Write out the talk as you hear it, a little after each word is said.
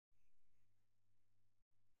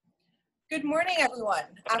Good morning, everyone.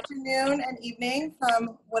 Afternoon and evening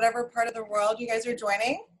from whatever part of the world you guys are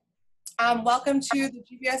joining. Welcome to the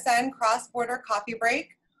GBSN Cross-Border Coffee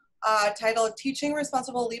Break titled Teaching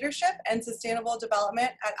Responsible Leadership and Sustainable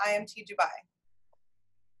Development at IMT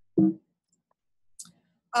Dubai.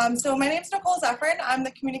 So my name is Nicole Zephyrin. I'm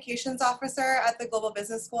the Communications Officer at the Global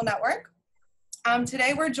Business School Network.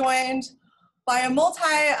 Today we're joined by a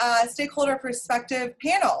multi-stakeholder perspective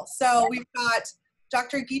panel. So we've got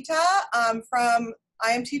Dr. Gita from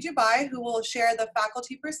IMT Dubai, who will share the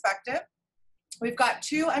faculty perspective. We've got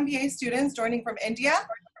two MBA students joining from India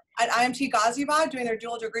at IMT Ghaziabad doing their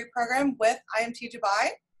dual degree program with IMT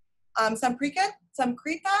Dubai. Samkrita,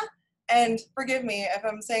 and forgive me if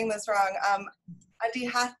I'm saying this wrong,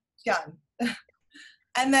 Adihatyan.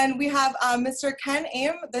 And then we have Mr. Ken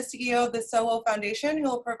Aim, the CEO of the SOHO Foundation, who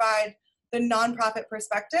will provide the nonprofit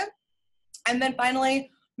perspective. And then finally,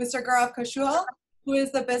 Mr. Gaurav Kaushal, who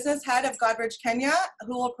is the business head of Godbridge Kenya,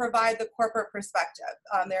 who will provide the corporate perspective.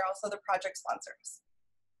 They're also the project sponsors.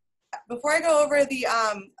 Before I go over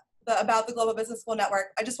about the Global Business School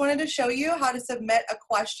Network, I just wanted to show you how to submit a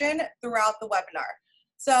question throughout the webinar.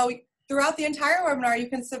 So throughout the entire webinar, you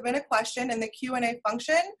can submit a question in the Q&A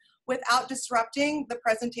function without disrupting the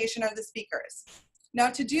presentation of the speakers.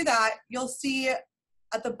 Now to do that, you'll see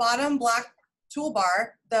at the bottom black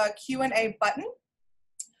toolbar, the Q&A button.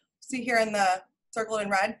 See here in the circled in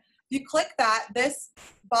red. If you click that, this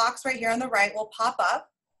box right here on the right will pop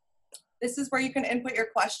up. This is where you can input your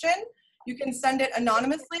question. You can send it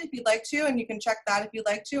anonymously if you'd like to, and you can check that if you'd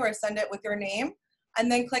like to, or send it with your name,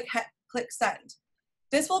 and then click send.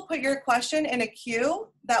 This will put your question in a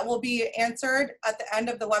queue that will be answered at the end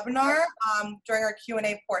of the webinar during our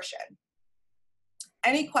Q&A portion.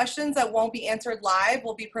 Any questions that won't be answered live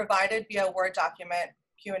will be provided via Word document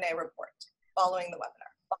Q&A report following the webinar.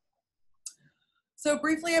 So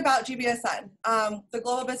briefly about GBSN, the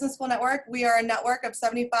Global Business School Network, we are a network of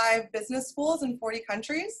 75 business schools in 40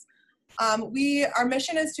 countries. Our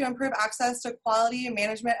mission is to improve access to quality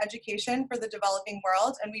management education for the developing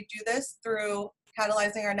world, and we do this through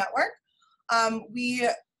catalyzing our network. We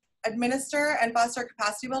administer and foster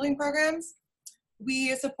capacity building programs.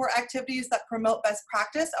 We support activities that promote best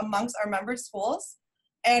practice amongst our member schools,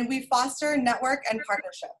 and we foster network and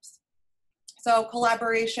partnerships. So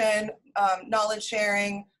collaboration, knowledge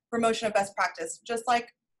sharing, promotion of best practice, just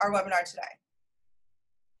like our webinar today.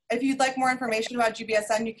 If you'd like more information about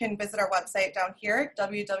GBSN, you can visit our website down here,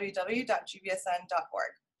 www.gbsn.org.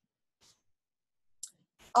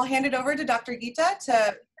 I'll hand it over to Dr. Gita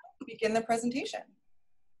to begin the presentation.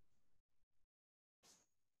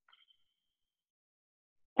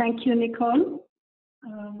 Thank you, Nicole.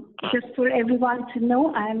 Just for everyone to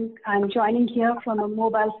know, I'm joining here from a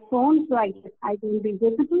mobile phone, so I guess I will be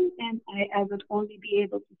visible, and I would only be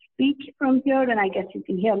able to speak from here, and I guess you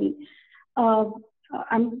can hear me.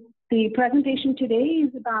 The presentation today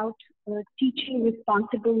is about teaching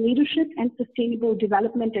responsible leadership and sustainable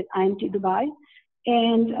development at IMT Dubai,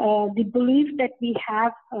 and the belief that we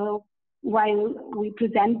have while we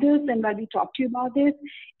present this and while we talk to you about this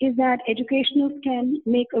is that educationals can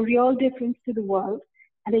make a real difference to the world.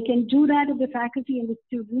 And they can do that if the faculty and the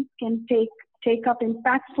students can take up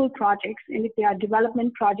impactful projects, and if they are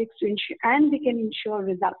development projects to ensure, and they can ensure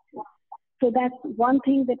results. So that's one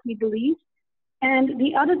thing that we believe. And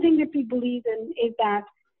the other thing that we believe in is that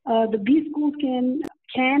the B schools can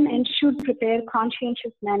and should prepare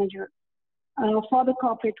conscientious managers for the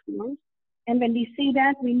corporate world. And when we say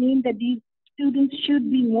that, we mean that these students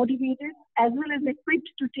should be motivated as well as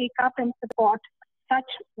equipped to take up and support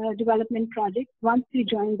such development projects once we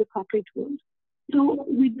join the corporate world. So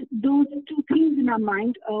with those two things in our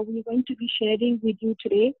mind, we're going to be sharing with you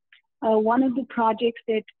today one of the projects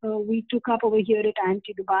that we took up over here at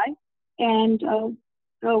IMT Dubai, and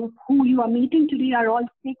who you are meeting today are all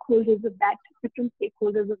stakeholders of that, different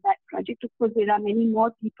stakeholders of that project. Of course, there are many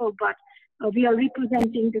more people, but we are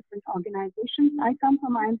representing different organizations. I come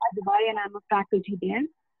from IMT Dubai, and I'm a faculty there.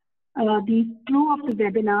 The flow of the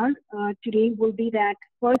webinar today will be that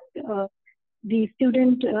first, the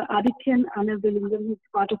student Adityan Anavillingam, who's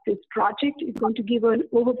part of this project, is going to give an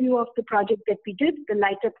overview of the project that we did, the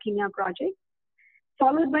Light Up Kenya project,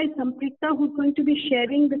 followed by Samkrita, who's going to be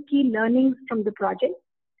sharing the key learnings from the project.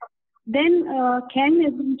 Then Ken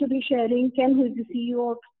is going to be sharing, Ken, who is the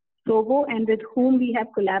CEO of SOHO and with whom we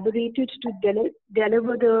have collaborated to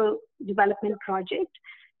deliver the development project.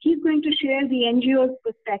 He's going to share the NGO's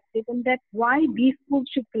perspective and that why these schools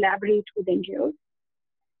should collaborate with NGOs.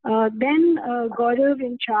 Then Gaurav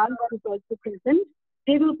and Charles is also present.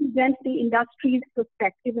 They will present the industry's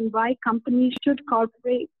perspective and why companies should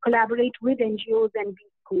collaborate with NGOs and B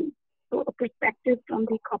schools. a perspective from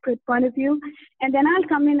the corporate point of view. And then I'll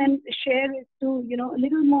come in and share as to, a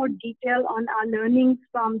little more detail on our learnings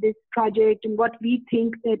from this project and what we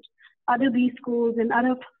think that other B schools and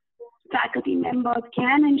other faculty members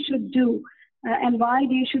can and should do, and why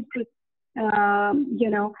they should,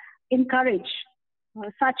 encourage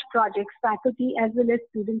such projects, faculty as well as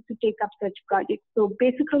students to take up such projects. So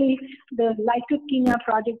basically, the Light Up Kenya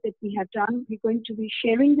project that we have done, we're going to be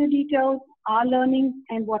sharing the details, our learnings,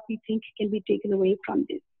 and what we think can be taken away from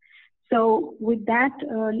this. So with that,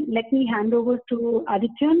 let me hand over to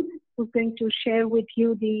Adityan, who's going to share with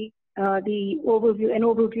you an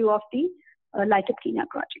overview of the Light Up Kenya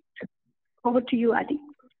project. Over to you, Adi.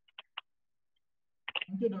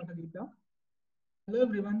 Thank you, Dr. Gita. Hello,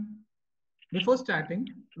 everyone. Before starting,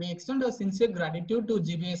 we extend our sincere gratitude to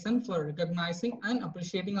GBSN for recognizing and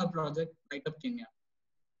appreciating our project, Light Up Kenya.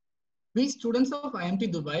 We students of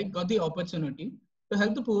IMT Dubai got the opportunity to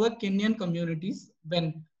help the poor Kenyan communities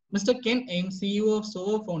when Mr. Ken Aim, CEO of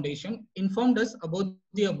SOHO Foundation, informed us about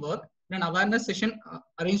their work in an awareness session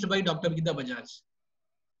arranged by Dr. Gita Bajaj.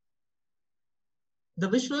 The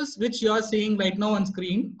visuals which you are seeing right now on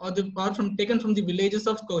screen are taken from the villages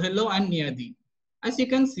of Cohello and Niadi. As you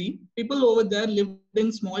can see, people over there lived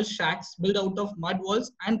in small shacks built out of mud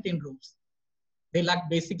walls and tin roofs. They lacked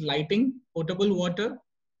basic lighting, potable water,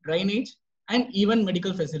 drainage, and even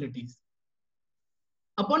medical facilities.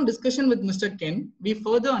 Upon discussion with Mr. Ken, we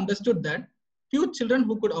further understood that few children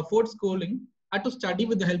who could afford schooling had to study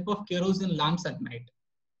with the help of kerosene lamps at night.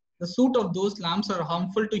 The soot of those lamps are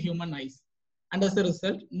harmful to human eyes. And as a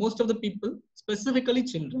result, most of the people, specifically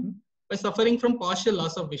children, were suffering from partial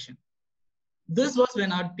loss of vision. This was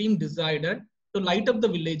when our team decided to light up the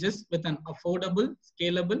villages with an affordable,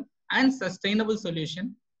 scalable, and sustainable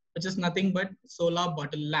solution, which is nothing but solar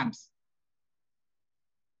bottle lamps.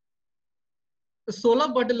 The solar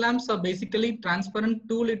bottle lamps are basically transparent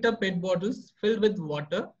 2-liter PET bottles filled with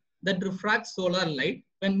water that refract solar light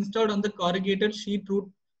when installed on the corrugated sheet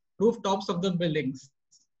rooftops of the buildings.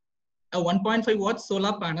 A 1.5 watt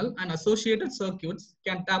solar panel and associated circuits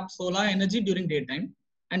can tap solar energy during daytime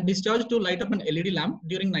and discharge to light up an LED lamp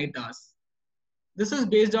during night hours. This is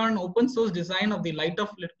based on an open source design of the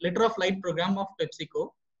Letter of Light program of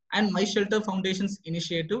PepsiCo and My Shelter Foundation's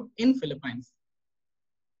initiative in Philippines.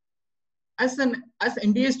 As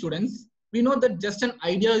MBA students, we know that just an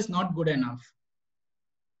idea is not good enough.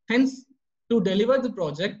 Hence, to deliver the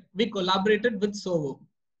project, we collaborated with SOHO,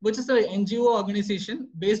 which is an NGO organization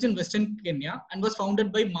based in Western Kenya and was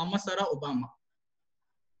founded by Mama Sarah Obama.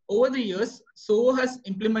 Over the years, SOHO has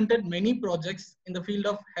implemented many projects in the field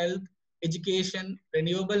of health, education,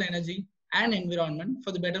 renewable energy, and environment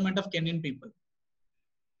for the betterment of Kenyan people.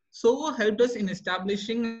 SOHO helped us in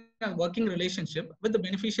establishing a working relationship with the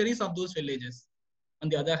beneficiaries of those villages. On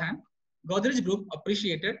the other hand, Godrej Group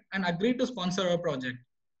appreciated and agreed to sponsor our project.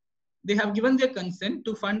 They have given their consent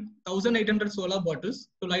to fund 1,800 solar bottles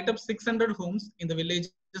to light up 600 homes in the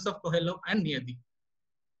villages of Cohello and Niadi.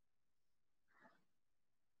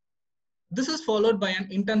 This is followed by an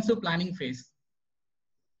intensive planning phase.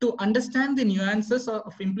 To understand the nuances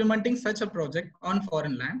of implementing such a project on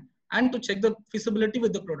foreign land and to check the feasibility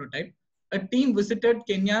with the prototype, a team visited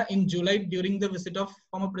Kenya in July during the visit of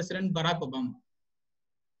former President Barack Obama.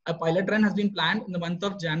 A pilot run has been planned in the month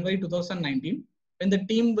of January 2019, when the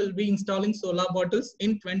team will be installing solar bottles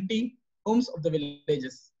in 20 homes of the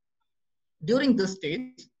villages. During this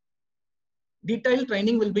stage, detailed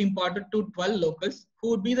training will be imparted to 12 locals who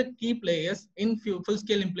would be the key players in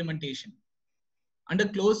full-scale implementation. Under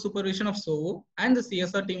close supervision of SOHO and the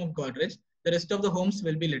CSR team of Godrej, the rest of the homes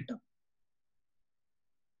will be lit up.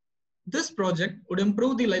 This project would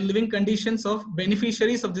improve the living conditions of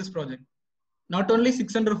beneficiaries of this project. Not only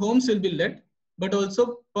 600 homes will be lit, but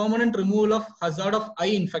also permanent removal of hazard of eye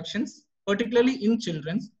infections, particularly in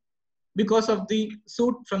children, because of the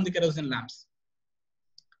soot from the kerosene lamps.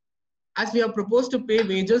 As we have proposed to pay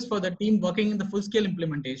wages for the team working in the full-scale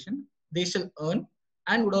implementation, they shall earn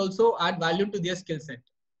and would also add value to their skill set.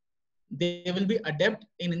 They will be adept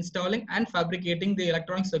in installing and fabricating the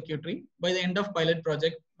electronic circuitry by the end of pilot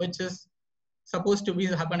project, which is supposed to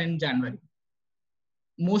happen in January.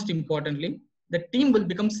 Most importantly, the team will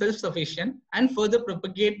become self-sufficient and further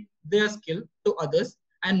propagate their skill to others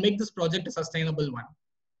and make this project a sustainable one.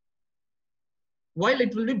 While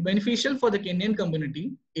it will be beneficial for the Kenyan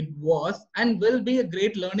community, it was and will be a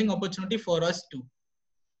great learning opportunity for us too.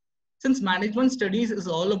 Since management studies is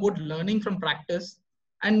all about learning from practice,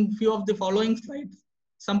 and few of the following slides,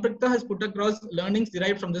 Samprikta has put across learnings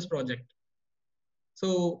derived from this project.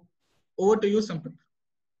 So over to you, Samprikta.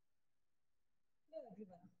 Hello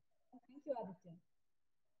everyone. Thank you, Aditya.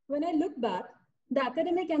 When I look back, the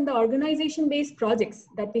academic and the organization-based projects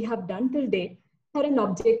that we have done till date had an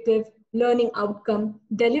objective, learning outcome,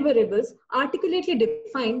 deliverables articulately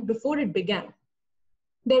defined before it began.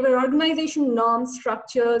 There were organization norms,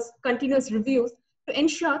 structures, continuous reviews to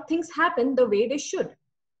ensure things happen the way they should.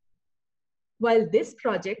 While this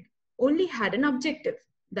project only had an objective,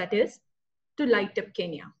 that is, to light up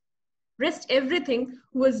Kenya. Rest everything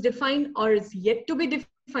was defined or is yet to be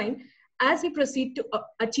defined as we proceed to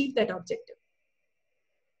achieve that objective.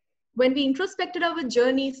 When we introspected our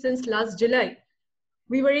journey since last July,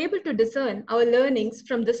 we were able to discern our learnings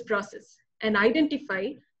from this process and identify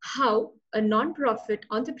how a non-profit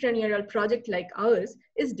entrepreneurial project like ours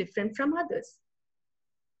is different from others.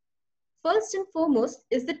 First and foremost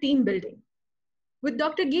is the team building. With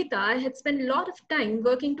Dr. Gita, I had spent a lot of time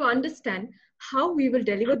working to understand how we will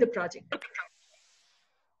deliver the project.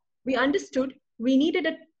 We understood we needed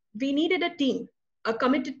a team, a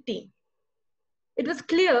committed team. It was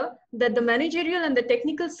clear that the managerial and the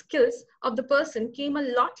technical skills of the person came a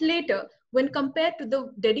lot later when compared to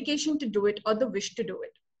the dedication to do it or the wish to do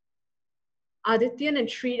it. Adityan and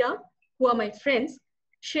Sriram, who are my friends,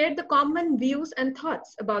 shared the common views and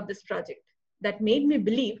thoughts about this project that made me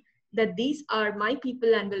believe that these are my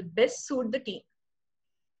people and will best suit the team,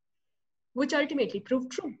 which ultimately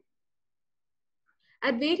proved true.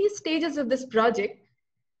 At various stages of this project,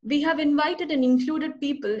 we have invited and included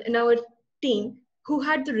people in our team who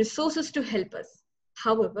had the resources to help us.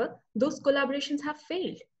 However, those collaborations have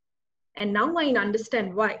failed. And now I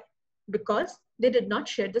understand why, because they did not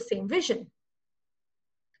share the same vision.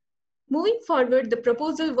 Moving forward, the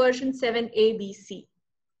proposal version 7ABC.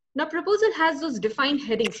 Now proposal has those defined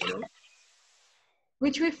headings,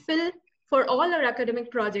 which we fill for all our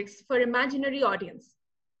academic projects for imaginary audience.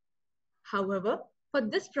 However, for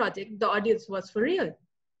this project, the audience was for real.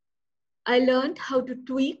 I learned how to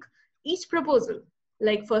tweak each proposal,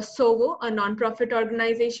 like for SOVO, a non-profit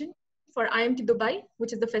organization, for IMT Dubai,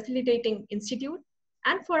 which is the facilitating institute,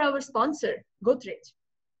 and for our sponsor, Godrej.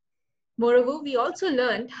 Moreover, we also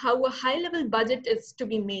learned how a high-level budget is to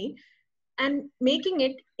be made and making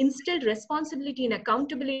it instilled responsibility and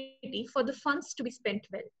accountability for the funds to be spent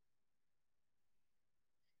well.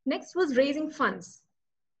 Next was raising funds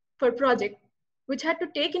for project, which had to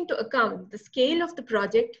take into account the scale of the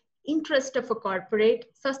project, interest of a corporate,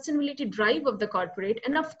 sustainability drive of the corporate,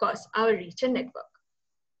 and of course, our reach and network.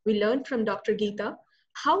 We learned from Dr. Gita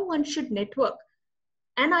how one should network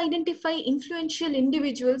and identify influential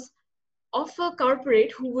individuals of a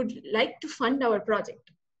corporate who would like to fund our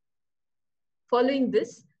project. Following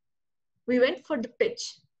this, we went for the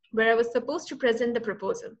pitch, where I was supposed to present the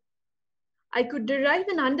proposal. I could derive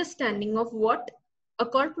an understanding of what a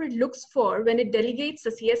corporate looks for when it delegates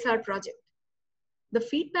a CSR project. The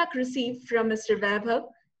feedback received from Mr. Vaibhav,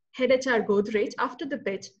 Head HR Godrej, after the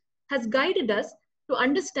pitch has guided us to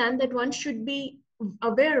understand that one should be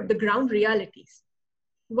aware of the ground realities.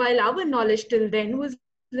 While our knowledge till then was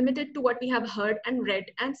limited to what we have heard and read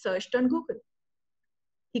and searched on Google.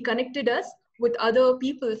 He connected us with other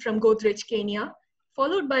people from Godrej, Kenya,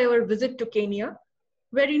 followed by our visit to Kenya,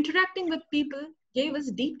 where interacting with people gave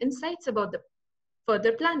us deep insights about the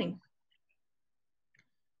further planning.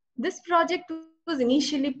 This project was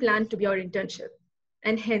initially planned to be our internship,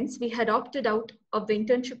 and hence we had opted out of the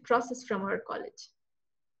internship process from our college.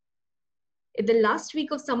 In the last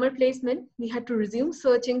week of summer placement, we had to resume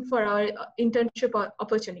searching for our internship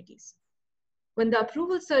opportunities. When the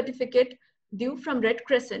approval certificate due from Red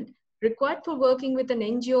Crescent required for working with an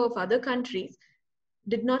NGO of other countries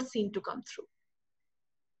did not seem to come through.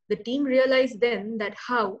 The team realized then that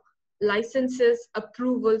how licenses,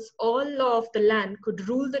 approvals, all law of the land could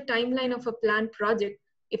rule the timeline of a planned project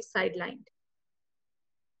if sidelined.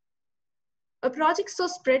 A project so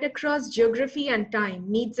spread across geography and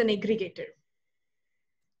time needs an aggregator.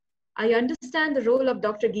 I understand the role of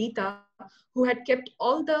Dr. Gita, who had kept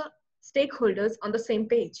all the stakeholders on the same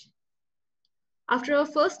page. After our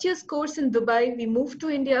first year's course in Dubai, we moved to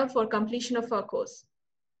India for completion of our course,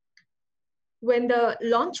 when the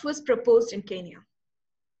launch was proposed in Kenya.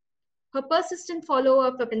 Her persistent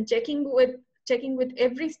follow-up and checking with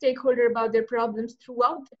every stakeholder about their problems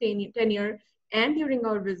throughout the tenure and during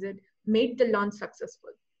our visit made the launch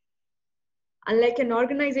successful. Unlike an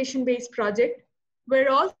organization-based project, where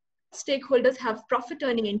all stakeholders have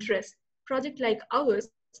profit-earning interests, projects like ours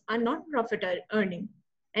are non-profit earning,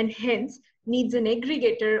 and hence needs an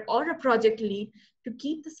aggregator or a project lead to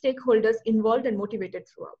keep the stakeholders involved and motivated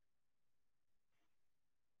throughout.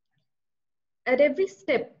 At every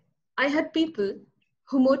step, I had people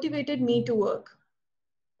who motivated me to work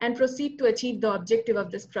and proceed to achieve the objective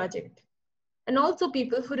of this project. and also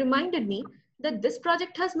people who reminded me that this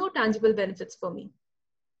project has no tangible benefits for me.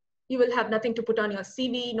 You will have nothing to put on your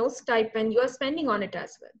CV, no stipend, you are spending on it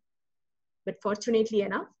as well. But fortunately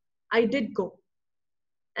enough, I did go.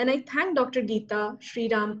 And I thank Dr. Gita,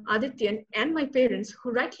 Sriram, Adityan, and my parents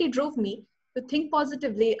who rightly drove me to think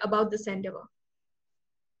positively about this endeavor.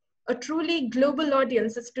 A truly global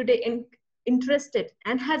audience is today interested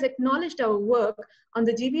and has acknowledged our work on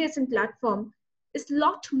the GBSN platform is a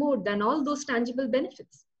lot more than all those tangible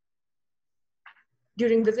benefits.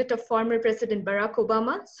 During visit of former President Barack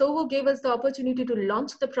Obama, SOVO gave us the opportunity to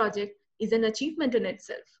launch the project is an achievement in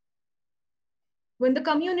itself. When the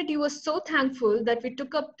community was so thankful that we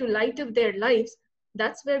took up to light of their lives,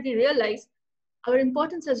 that's where we realized our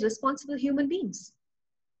importance as responsible human beings.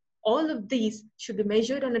 All of these should be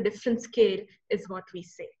measured on a different scale is what we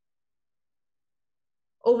say.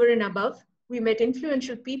 Over and above, we met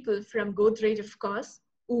influential people from Godrej, of course,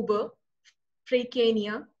 Uber, Frey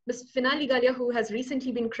Kenya, Ms. Finali Galia, who has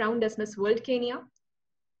recently been crowned as Miss World Kenya.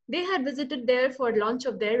 They had visited there for launch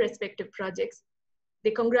of their respective projects.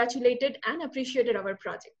 They congratulated and appreciated our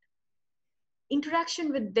project.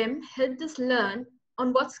 Interaction with them helped us learn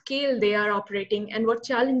on what scale they are operating and what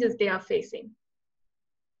challenges they are facing.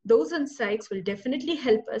 Those insights will definitely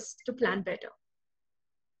help us to plan better.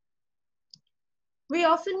 We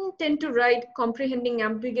often tend to write comprehending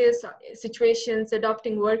ambiguous situations,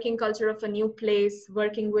 adopting working culture of a new place,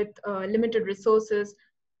 working with limited resources,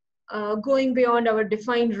 going beyond our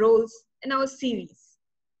defined roles in our CVs.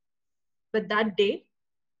 But that day,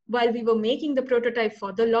 while we were making the prototype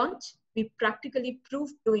for the launch, we practically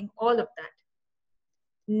proved doing all of that.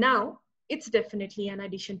 Now, it's definitely an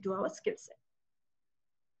addition to our skill set.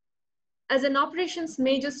 As an operations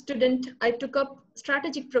major student, I took up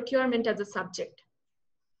strategic procurement as a subject.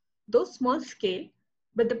 Though small scale,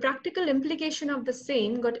 but the practical implication of the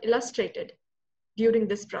same got illustrated during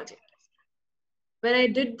this project. When I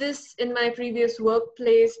did this in my previous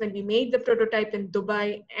workplace, when we made the prototype in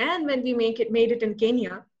Dubai, and when we made it in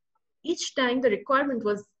Kenya, each time the requirement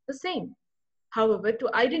was the same. However,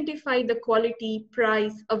 to identify the quality,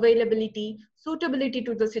 price, availability, suitability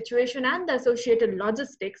to the situation and the associated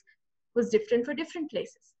logistics was different for different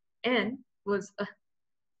places and was a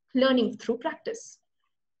learning through practice.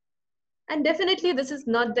 And definitely this is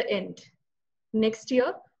not the end. Next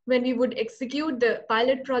year, when we would execute the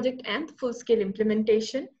pilot project and full-scale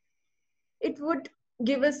implementation, it would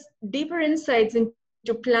give us deeper insights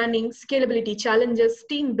into planning, scalability challenges,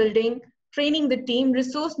 team building, training the team,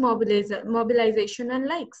 resource mobilization, and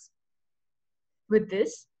likes. With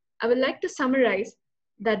this, I would like to summarize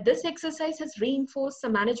that this exercise has reinforced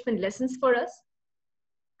some management lessons for us.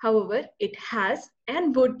 However, it has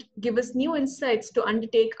and would give us new insights to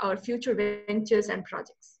undertake our future ventures and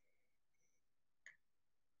projects.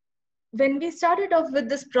 When we started off with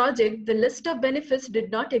this project, the list of benefits did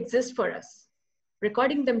not exist for us.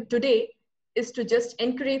 Recording them today is to just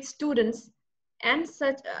encourage students and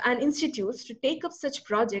institutes to take up such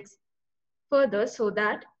projects further so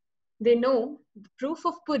that they know the proof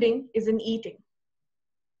of pudding is in eating.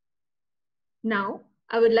 Now,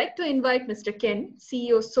 I would like to invite Mr. Ken,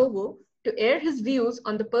 CEO SOVO, to air his views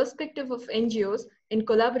on the perspective of NGOs in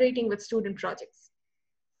collaborating with student projects.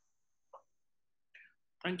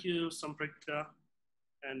 Thank you, Samprita,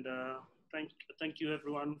 and thank you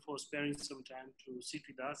everyone for sparing some time to sit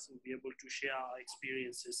with us and be able to share our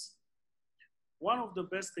experiences. One of the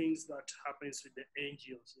best things that happens with the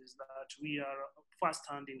NGOs is that we are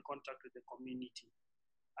first-hand in contact with the community.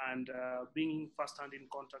 And being first-hand in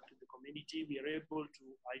contact with the community, we are able to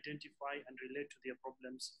identify and relate to their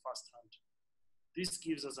problems firsthand. This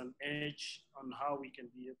gives us an edge on how we can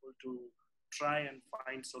be able to try and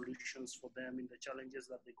find solutions for them in the challenges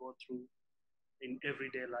that they go through in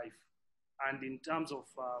everyday life. And in terms of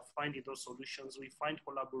finding those solutions, we find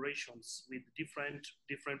collaborations with different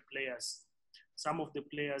players. Some of the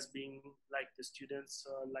players being like the students,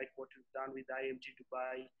 like what we've done with IMT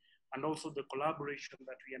Dubai, and also the collaboration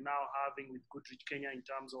that we are now having with Goodrich Kenya in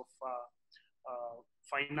terms of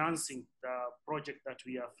financing the project that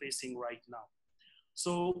we are facing right now.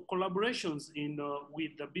 So collaborations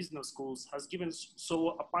with the business schools has given us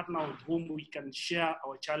a partner with whom we can share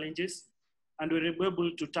our challenges, and we're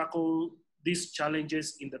able to tackle these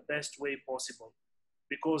challenges in the best way possible,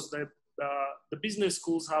 because the business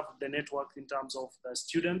schools have the network in terms of the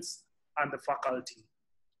students and the faculty.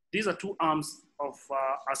 These are two arms of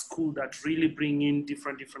a school that really bring in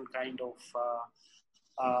different kind of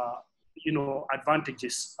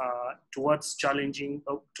advantages towards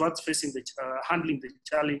facing handling the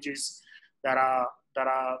challenges that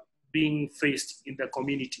are being faced in the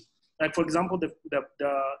community. Like, for example, the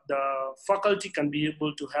faculty can be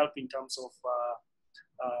able to help in terms of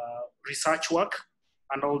research work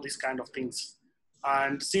and all these kind of things.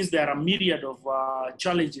 And since there are a myriad of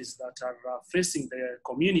challenges that are facing the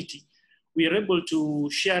community, we are able to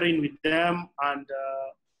share in with them. And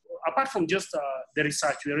apart from just the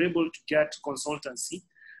research, we are able to get consultancy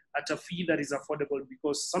at a fee that is affordable,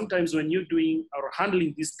 because sometimes when you're doing or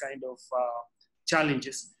handling this kind of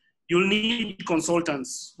challenges, you'll need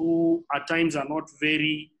consultants who at times are not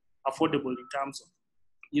very affordable in terms of,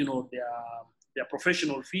 you know, their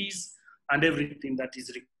professional fees and everything that is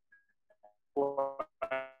required.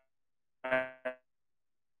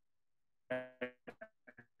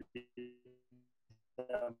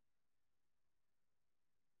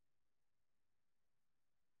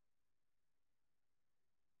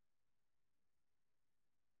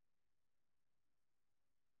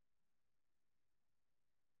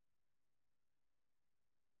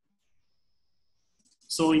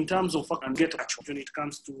 So in terms of what can get when it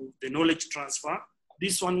comes to the knowledge transfer,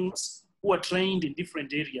 these ones who are trained in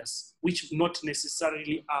different areas, which not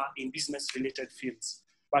necessarily are in business related fields.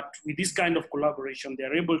 But with this kind of collaboration,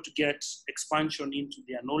 they're able to get expansion into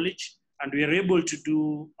their knowledge, and we are able to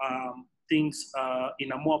do things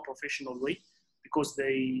in a more professional way, because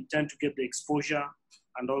they tend to get the exposure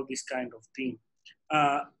and all this kind of thing.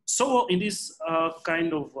 So in this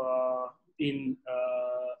kind of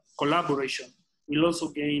collaboration, we'll also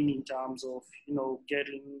gain in terms of, you know,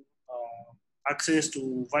 getting access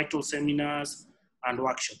to vital seminars and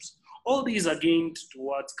workshops. All these are gained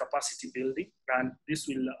towards capacity building, and this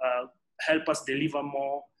will help us deliver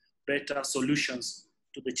more better solutions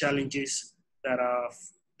to the challenges that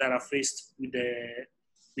are faced with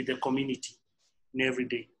the community in every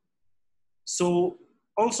day. So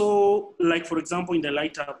also, like for example, in the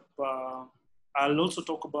Light Up, I'll also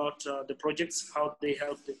talk about the projects, how they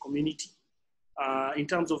help the community. In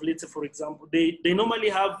terms of, let's say, for example, they normally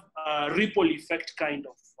have a ripple effect kind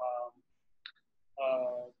of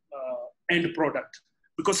end product.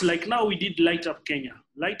 Because like now we did Light Up Kenya.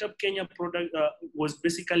 Light Up Kenya product was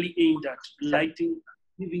basically aimed at lighting,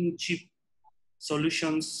 giving cheap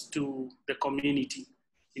solutions to the community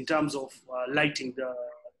in terms of lighting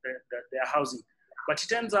their housing. But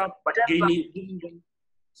it ends up giving them,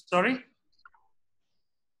 sorry?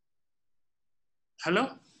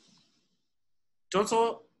 Hello? It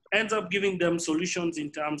also ends up giving them solutions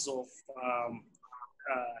in terms of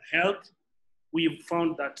health. We've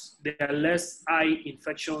found that there are less eye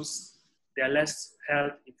infections, there are less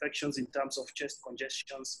health infections in terms of chest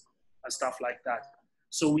congestions and stuff like that.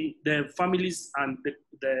 So the families and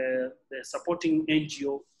the supporting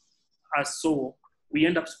NGO as so, we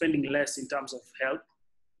end up spending less in terms of health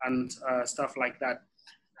and stuff like that.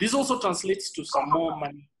 This also translates to some more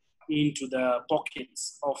money into the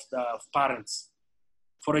pockets of the parents.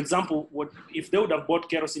 For example, if they would have bought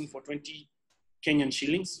kerosene for 20 Kenyan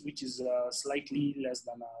shillings, which is slightly less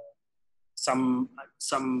than some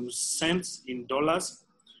cents in dollars,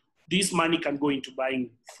 this money can go into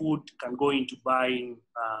buying food, can go into buying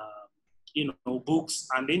you know, books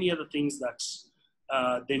and any other things that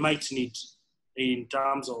they might need in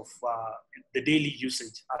terms of the daily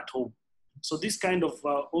usage at home. So this kind of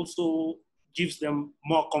also gives them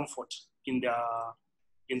more comfort in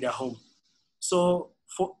their home. So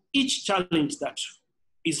for each challenge that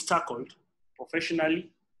is tackled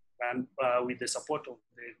professionally and with the support of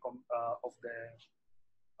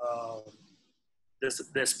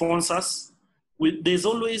the sponsors, there's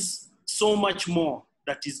always so much more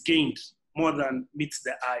that is gained, more than meets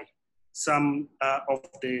the eye. Some of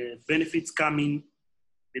the benefits come in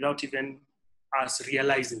without even us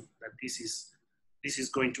realizing that this is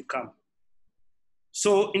going to come.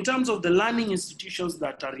 So in terms of the learning institutions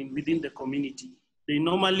that are within the community, they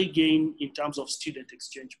normally gain in terms of student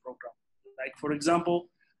exchange program. Like for example,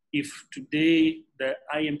 if today the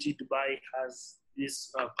IMT Dubai has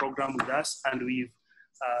this program with us, and we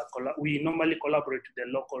normally collaborate with the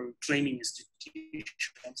local training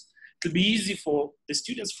institutions, it will be easy for the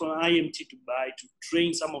students from IMT Dubai to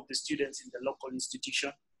train some of the students in the local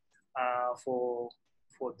institution for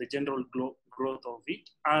the general growth of it.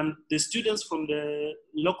 And the students from the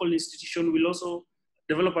local institution will also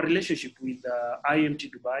develop a relationship with IMT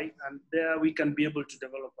Dubai, and there we can be able to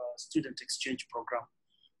develop a student exchange program,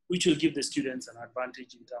 which will give the students an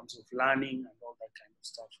advantage in terms of learning and all that kind of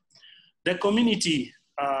stuff. The community,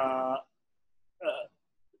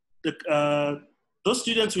 those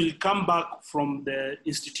students will come back from the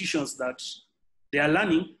institutions that they are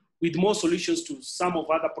learning with more solutions to some of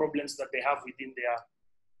other problems that they have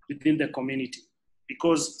within the community.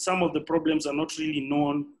 Because some of the problems are not really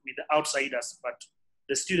known with the outsiders, but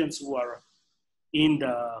the students who are in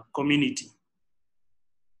the community.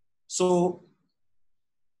 So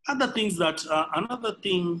other things that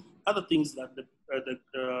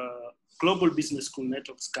the Global Business School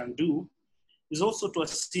networks can do is also to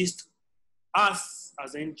assist us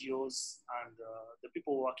as NGOs and the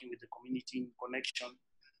people working with the community in connection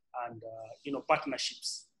and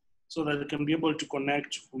partnerships, so that they can be able to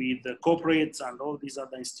connect with the corporates and all these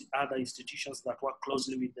other institutions that work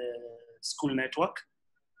closely with the school network,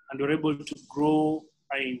 and we're able to grow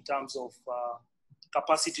in terms of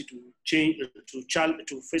capacity to change,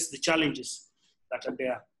 to face the challenges that are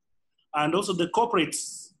there. And also the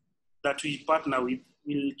corporates that we partner with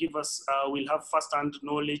will give us, will have first-hand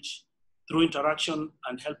knowledge through interaction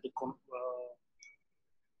and help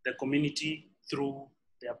the community through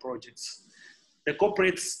their projects. The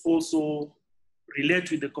corporates also relate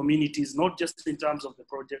with the communities, not just in terms of the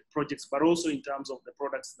projects, but also in terms of the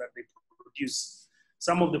products that they produce.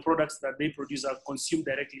 Some of the products that they produce are consumed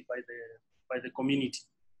directly by the community.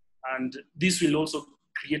 And this will also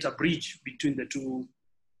create a bridge between the two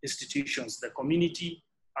institutions, the community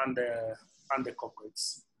and the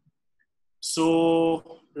corporates.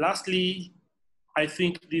 So lastly, I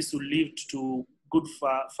think this will lead to good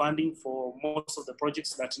funding for most of the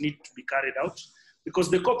projects that need to be carried out, because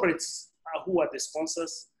the corporates are who are the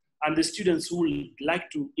sponsors, and the students who would like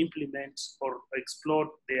to implement or explore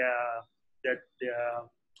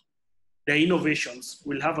their innovations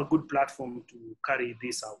will have a good platform to carry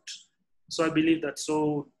this out. So I believe that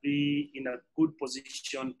so be in a good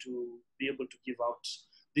position to be able to give out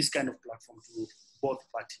this kind of platform to both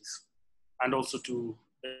parties and also to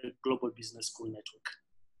the Global Business School Network.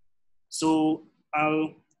 So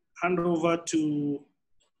I'll hand over to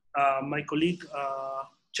my colleague,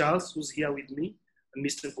 Charles, who's here with me, and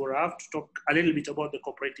Mr. Gaurav to talk a little bit about the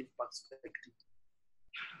cooperative perspective.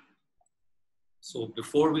 So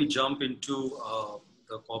before we jump into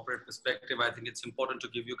the corporate perspective, I think it's important to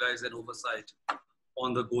give you guys an oversight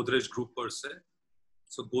on the Godrej Group per se.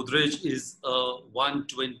 So Godrej is a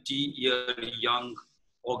 120-year young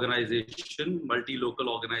organization, multi-local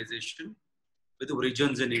organization with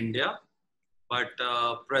origins in India, but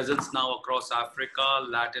presence now across Africa,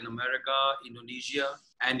 Latin America, Indonesia,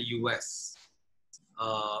 and US,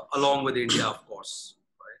 along with India, of course.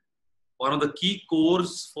 One of the key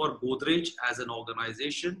cores for Godrej as an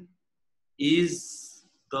organization is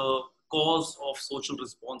the cause of social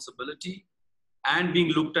responsibility and being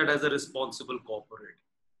looked at as a responsible corporate.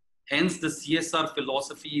 Hence, the CSR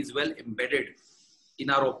philosophy is well embedded in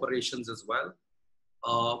our operations as well.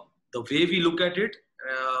 The way we look at it,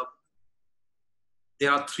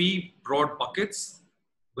 there are three broad buckets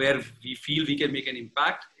where we feel we can make an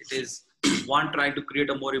impact. It is one, trying to create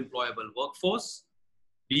a more employable workforce.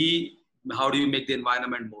 B, how do you make the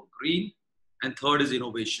environment more green? And third is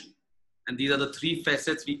innovation. And these are the three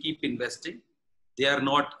facets we keep investing. They are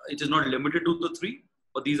not, it is not limited to the three,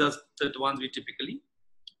 but these are the ones we typically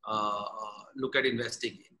look at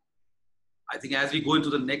investing in. I think as we go into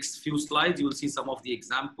the next few slides, you will see some of the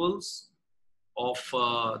examples of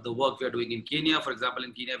the work we are doing in Kenya. For example,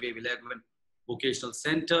 in Kenya, we have 11 vocational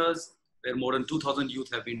centers where more than 2,000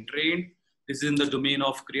 youth have been trained. This is in the domain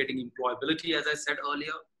of creating employability, as I said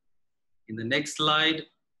earlier. In the next slide,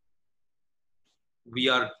 we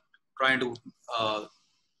are trying to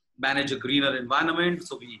manage a greener environment.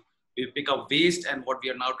 So we pick up waste, and what we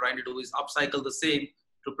are now trying to do is upcycle the same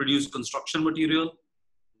to produce construction material.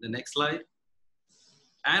 The next slide.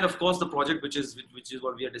 And of course, the project, which is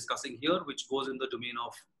what we are discussing here, which goes in the domain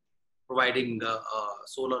of providing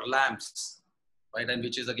solar lamps, right? And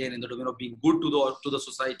which is again in the domain of being good to the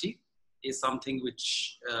society, is something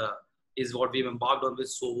which is what we've embarked on with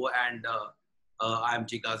SOVO and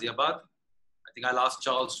IMT Ghaziabad. I think I'll ask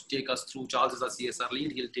Charles to take us through. Charles is our CSR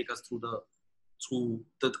lead. He'll take us through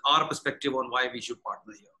our perspective on why we should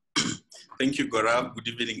partner here. Thank you, Gaurav. Good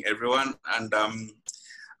evening, everyone. And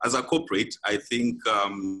as a corporate, I think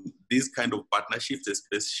these kind of partnerships,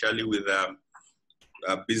 especially with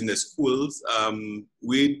business schools,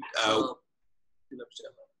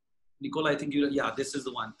 Nicole, I think this is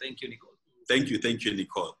the one. Thank you, Nicole. Thank you,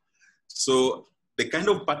 Nicole. So the kind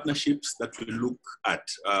of partnerships that we look at,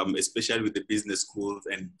 especially with the business schools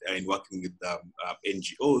and in working with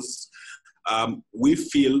NGOs, we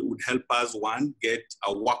feel would help us, one, get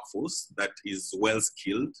a workforce that is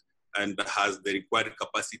well-skilled and has the required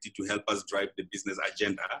capacity to help us drive the business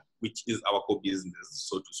agenda, which is our core business,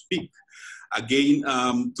 so to speak. Again,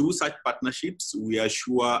 through such partnerships, we are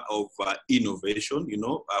sure of innovation,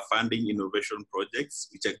 funding innovation projects,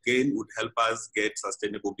 which again would help us get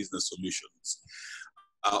sustainable business solutions.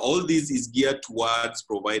 All this is geared towards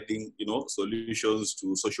providing, solutions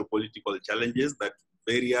to socio-political challenges that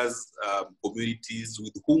various communities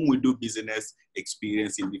with whom we do business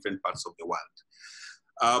experience in different parts of the world.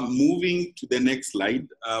 Moving to the next slide,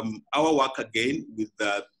 our work again with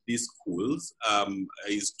these schools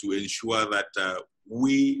is to ensure that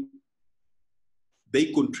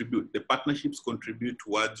the partnerships contribute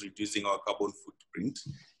towards reducing our carbon footprint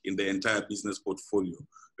in the entire business portfolio.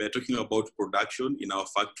 We're talking about production in our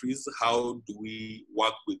factories. How do we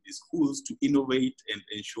work with the schools to innovate and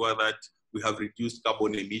ensure that we have reduced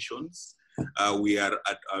carbon emissions? We are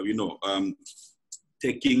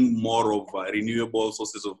taking more of renewable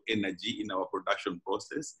sources of energy in our production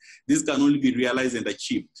process. This can only be realized and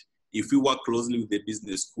achieved if we work closely with the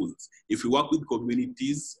business schools. If we work with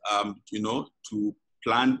communities, to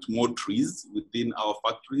plant more trees within our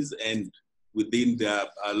factories and within the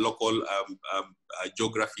local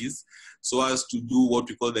geographies, so as to do what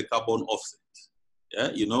we call the carbon offset.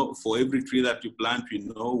 Yeah, for every tree that you plant,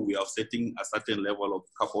 we are setting a certain level of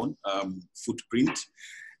carbon footprint.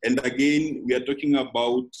 And again, we are talking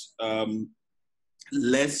about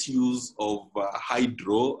less use of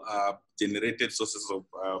hydro generated sources of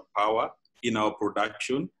power in our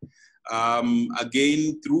production.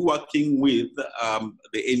 Again, through working with the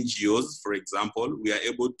NGOs, for example, we are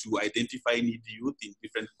able to identify needy youth in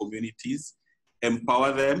different communities,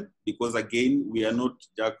 empower them, because again, we are not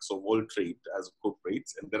jacks of all trade as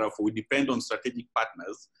corporates, and therefore we depend on strategic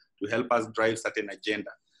partners to help us drive certain agenda.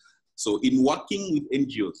 So in working with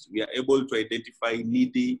NGOs, we are able to identify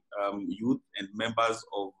needy youth and members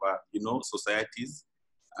of societies,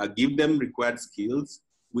 give them required skills,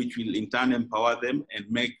 which will in turn empower them and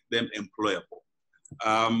make them employable.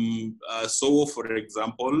 So, for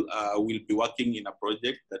example, we'll be working in a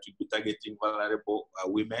project that will be targeting vulnerable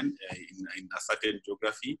women in a certain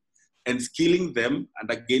geography and skilling them, and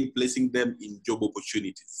again, placing them in job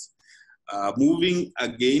opportunities. Moving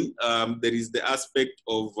again, there is the aspect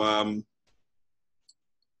of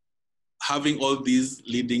having all these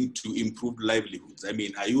leading to improved livelihoods. I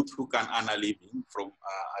mean, a youth who can earn a living from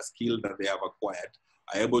a skill that they have acquired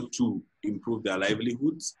are able to improve their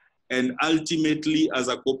livelihoods. And ultimately, as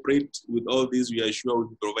a corporate, with all this, we are sure we'll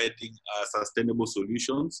be providing sustainable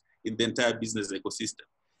solutions in the entire business ecosystem.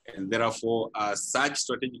 And therefore, such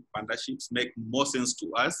strategic partnerships make more sense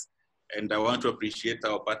to us. And I want to appreciate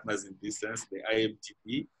our partners in this sense, the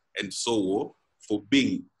IMTB and SOWO, for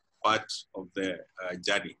being part of the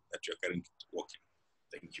journey that you're currently walking.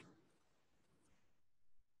 Thank you.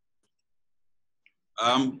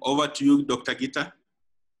 Over to you, Dr. Gita.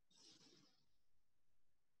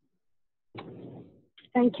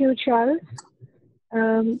 Thank you, Charles.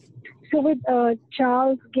 So with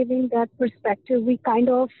Charles giving that perspective, we kind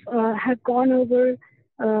of have gone over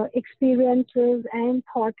experiences and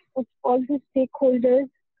thoughts of all the stakeholders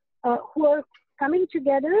who are coming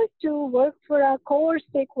together to work for our core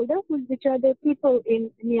stakeholders, which are the people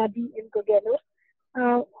in Niadi and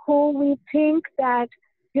Gogelo, who we think that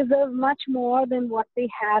deserve much more than what they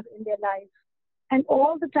have in their lives. And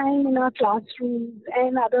all the time in our classrooms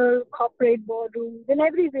and other corporate boardrooms and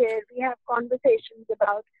everywhere, we have conversations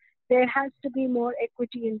about there has to be more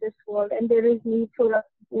equity in this world, and there is need for us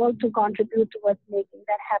all to contribute towards making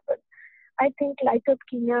that happen. I think Light Up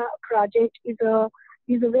Kenya project is a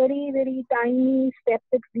very, very tiny step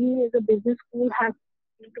that we as a business school have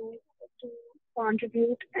to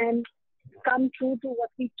contribute and come true to what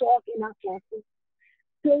we talk in our classes.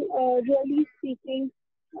 So really speaking,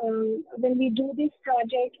 when we do this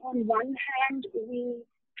project, on one hand,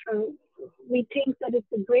 we think that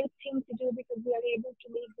it's a great thing to do because we are able to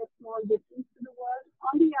make a small difference to the world.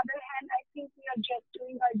 On the other hand, I think we are just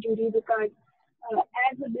doing our duty because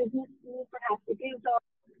as a business school, perhaps it is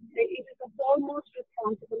a foremost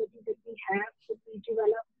responsibility that we have, that we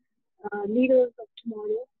develop leaders of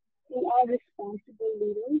tomorrow who are responsible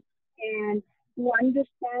leaders and who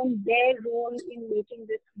understand their role in making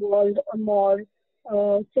this world a more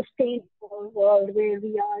sustainable world where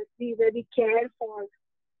we care for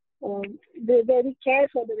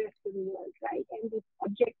the rest of the world, right? And the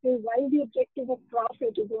objective, while the objective of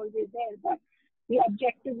profit is always there, but the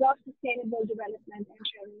objectives of sustainable development and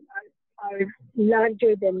sharing are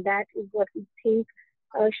larger than that, is what we think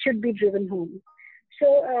should be driven home.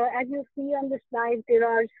 So as you see on the slide, there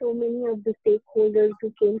are so many of the stakeholders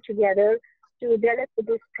who came together to develop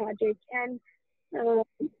this project, and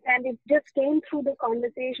it just came through the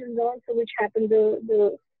conversations also, which happened,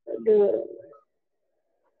 the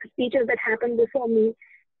speeches that happened before me.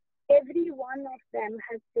 Every one of them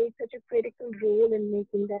has played such a critical role in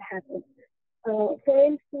making that happen. For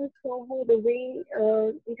instance, Soho, the way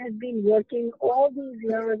it has been working all these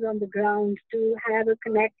years on the ground to have a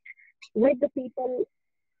connect with the people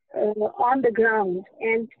on the ground.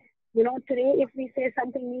 And, you know, today if we say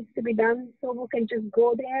something needs to be done, Soho can just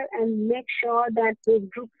go there and make sure that those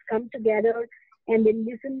groups come together and they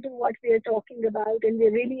listen to what we are talking about and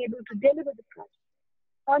we're really able to deliver the project.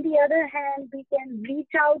 On the other hand, we can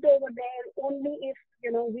reach out over there only if,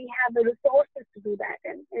 you know, we have the resources to do that.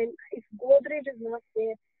 And if Godrej is not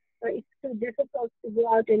there, it's too difficult to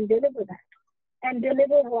go out and deliver that. And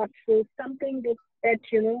deliver what? So something that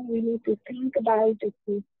you know, we need to think about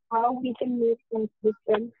is how we can make things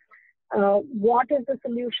different. What is the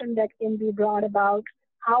solution that can be brought about?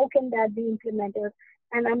 How can that be implemented?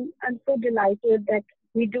 And I'm so delighted that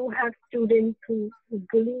we do have students who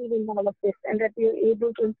believe in all of this and that we are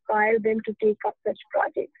able to inspire them to take up such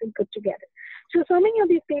projects and put together. So many of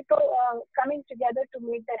these people are coming together to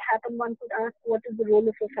make that happen. One could ask, what is the role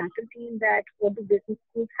of a faculty in that? What do business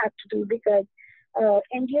schools have to do? Because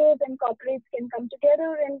NGOs and corporates can come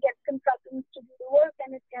together and get consultants to do the work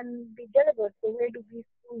and it can be delivered. So where do these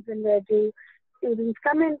schools and where do students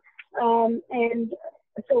come in? And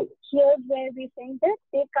so here's where we think that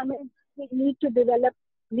they come in. We need to develop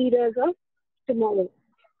leaders of tomorrow.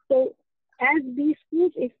 So as these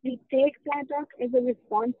schools, if we take that up as a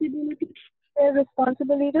responsibility, as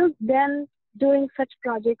responsible leaders, then doing such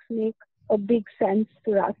projects make a big sense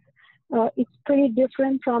for us. It's pretty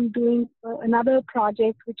different from doing another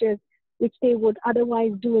project which they would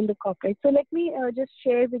otherwise do in the corporate. So let me just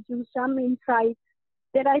share with you some insights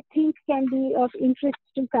that I think can be of interest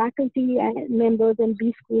to faculty and members and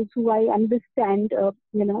B schools who I understand,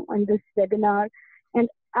 you know, on this webinar, and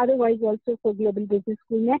otherwise also for Global Business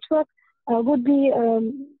School Network would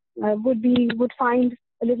find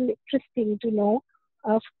a little interesting to know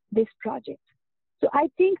of this project. So I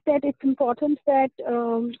think that it's important that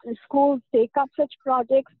schools take up such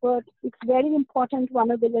projects, but it's very important,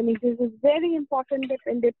 one of the learnings is it's very important that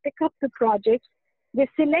when they pick up the projects, they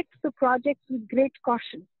select the projects with great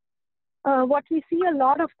caution. What we see a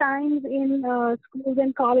lot of times in schools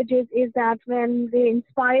and colleges is that when they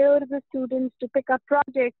inspire the students to pick up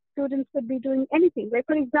projects, students could be doing anything. Like,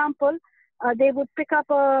 for example, they would pick up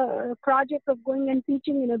a project of going and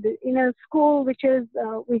teaching in a school which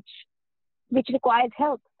requires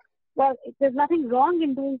help. Well, there's nothing wrong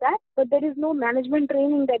in doing that, but there is no management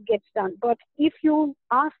training that gets done. But if you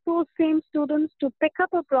ask those same students to pick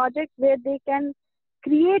up a project where they can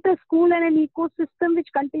create a school and an ecosystem which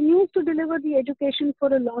continues to deliver the education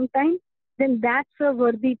for a long time, then that's a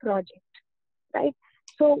worthy project, right?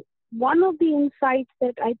 So one of the insights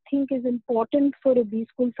that I think is important for a B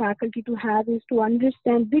school faculty to have is to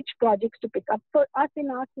understand which projects to pick up. For us, in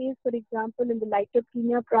our case, for example, in the Light Up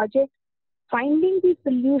Kenya project, finding the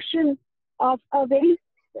solution of a very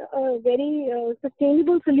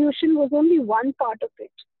sustainable solution was only one part of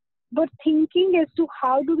it. But thinking as to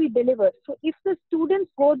how do we deliver. So if the students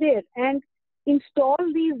go there and install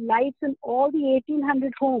these lights in all the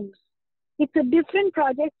 1,800 homes, it's a different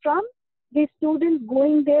project from the students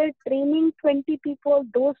going there, training 20 people,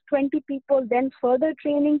 those 20 people, then further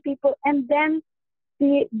training people, and then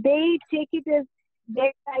they take it as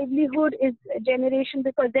their livelihood is generation,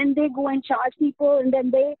 because then they go and charge people and then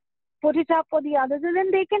they put it up for the others, and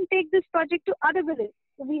then they can take this project to other villages.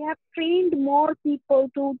 So we have trained more people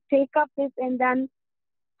to take up this and then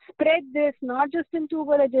spread this, not just in 2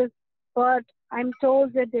 villages, but I'm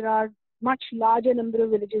told that there are much larger number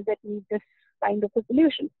of villages that need this kind of a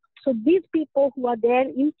solution. So these people who are there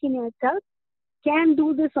in Kenya itself can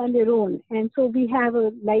do this on their own. And so we have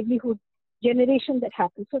a livelihood generation that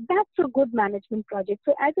happens. So that's a good management project.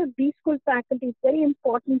 So as a B school faculty, it's very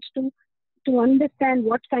important to understand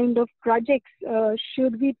what kind of projects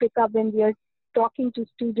should we pick up when we are talking to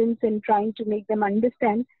students and trying to make them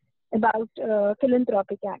understand about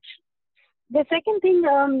philanthropic action. The second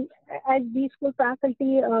thing, as B school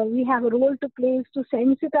faculty, we have a role to play is to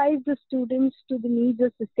sensitize the students to the needs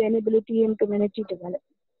of sustainability and community development.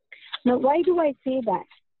 Now, why do I say that?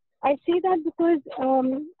 I say that because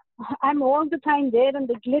I'm all the time there, and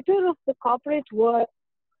the glitter of the corporate world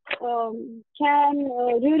can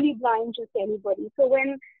really blind just anybody. So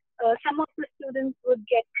when some of the students would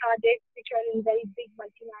get projects which are in very big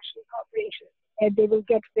multinational corporations, they will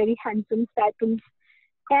get very handsome stipends.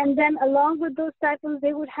 And then along with those stipends,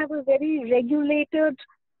 they would have a very regulated,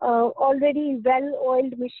 already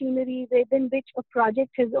well-oiled machinery within which a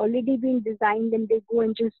project has already been designed, and they go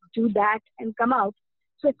and just do that and come out.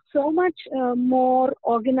 So it's so much more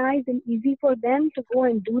organized and easy for them to go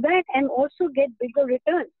and do that and also get bigger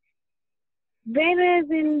returns. Whereas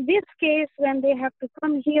in this case, when they have to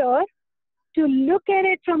come here, to look at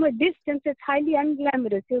it from a distance, it's highly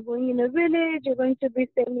unglamorous. You're going in a village, you're going to be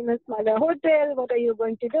staying in a smaller hotel. What are you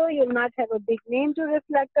going to do? You'll not have a big name to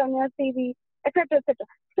reflect on your CV, etc., etc.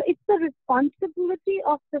 So it's the responsibility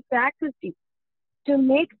of the faculty to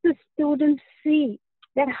make the students see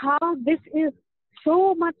that how this is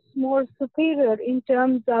so much more superior in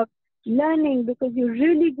terms of learning, because you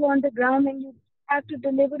really go on the ground and you have to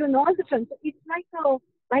deliver on all the fronts. So it's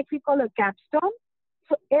like we call a capstone.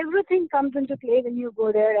 So everything comes into play when you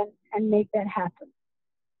go there and make that happen.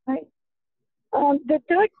 Right? The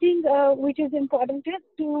third thing which is important is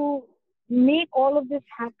to make all of this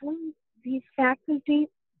happen. These faculty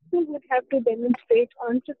would have to demonstrate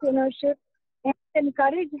entrepreneurship and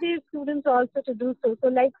encourage their students also to do so. So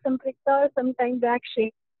like Samprikta some time back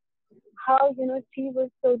shared how, she was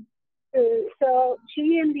so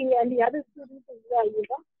she and the other students as well,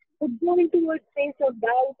 would go into a space of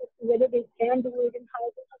doubt as to whether they can do it and how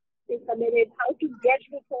to stay committed, how to get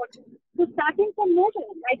reports. So starting from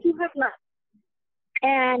nowhere, like you have now.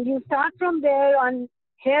 And you start from there on,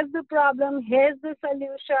 here's the problem, here's the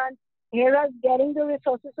solution, here are getting the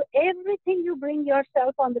resources. So everything you bring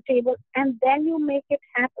yourself on the table and then you make it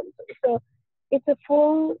happen. So it's a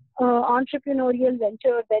full entrepreneurial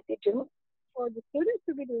venture that they do. For the students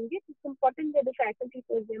to be doing it, it's important that the faculty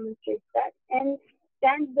first demonstrates that and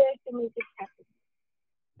stands there to make it happen.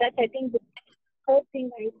 That's, I think, the third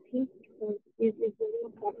thing I think is very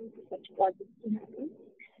important for such projects to happen.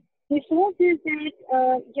 The fourth is that,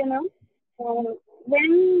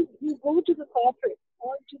 when you go to the corporate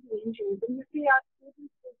or to the NGOs, when you see our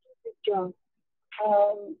students will do this job,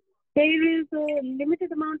 there is a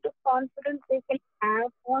limited amount of confidence they can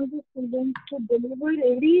have on the students to deliver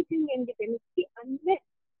everything independently unless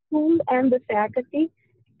school and the faculty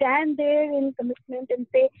stand there in commitment and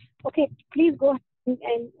say, okay, please go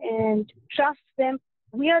ahead and trust them.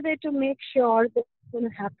 We are there to make sure that it's going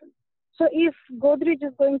to happen. So if Godrej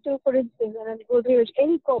is going to, for instance, and Godrej,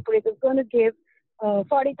 any corporate is going to give $40,000,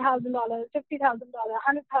 $50,000, $100,000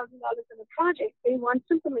 in a project, they want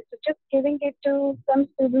to commit to just giving it to some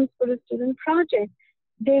students for a student project.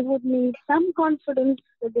 They would need some confidence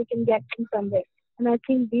that they can get from somewhere. And I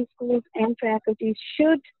think these schools and faculty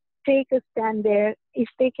should take a stand there. If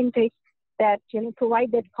they can take that,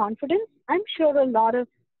 provide that confidence, I'm sure a lot of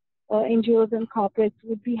NGOs and corporates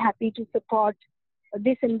would be happy to support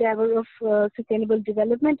this endeavor of sustainable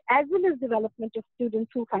development, as well as development of students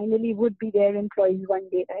who finally would be their employees one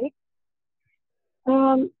day, right?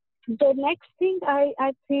 The next thing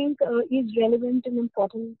I think is relevant and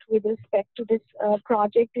important with respect to this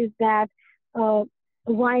project is that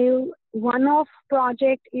while one-off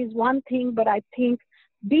project is one thing, but I think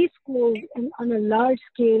these schools on a large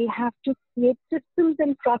scale have to create systems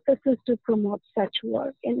and processes to promote such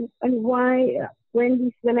work. And why,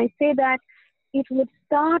 when I say that, it would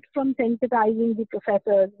start from sensitizing the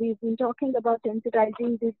professors. We've been talking about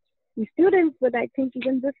sensitizing the students, but I think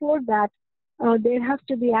even before that, there have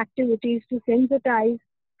to be activities to sensitize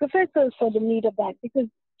professors for the need of that. Because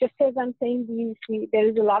just as I'm saying, there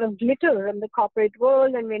is a lot of glitter in the corporate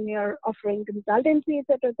world, and when you're offering consultancy,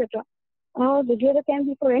 etc., the glitter can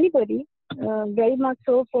be for anybody, very much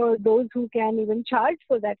so for those who can even charge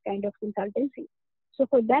for that kind of consultancy. So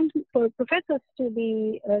for professors to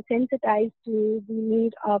be sensitized to the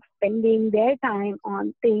need of spending their time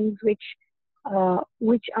on things which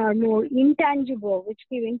are more intangible, which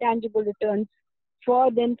give intangible returns for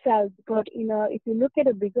themselves. But if you look at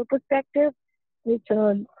a bigger perspective, it's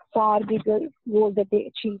a far bigger goal that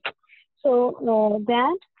they achieve. So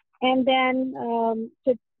that, and then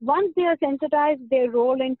so once they are sensitized, their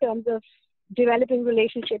role in terms of developing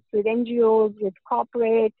relationships with NGOs, with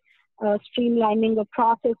corporate, streamlining the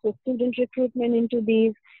process of student recruitment into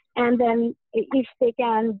these, and then if they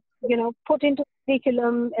can, put into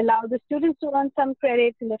curriculum, allow the students to earn some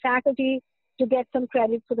credits and the faculty to get some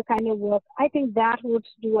credit for the kind of work, I think that would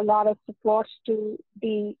do a lot of support to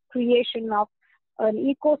the creation of an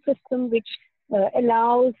ecosystem which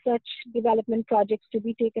allows such development projects to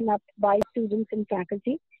be taken up by students and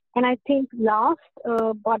faculty. And I think last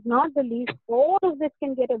but not the least, all of this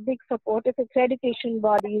can get a big support if accreditation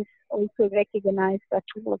bodies also recognize such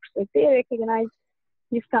work. So if they recognize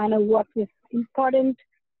this kind of work, this important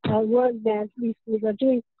work that these schools are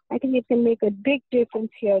doing, I think it can make a big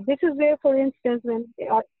difference here. This is where, for instance, when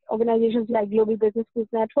organizations like Global Business Schools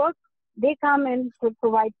Network, they come and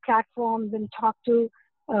provide platforms and talk to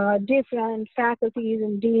different faculties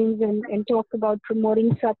and deans and talk about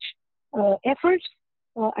promoting such efforts.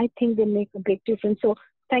 I think they make a big difference. So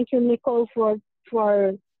thank you, Nicole,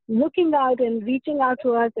 for looking out and reaching out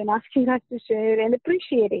to us and asking us to share and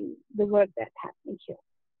appreciating the work that's happening here.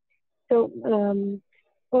 So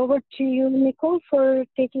over to you, Nicole, for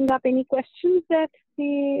taking up any questions that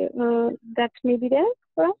may be there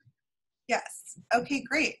for us. Yes. Okay,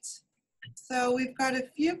 great. So we've got a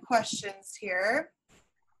few questions here.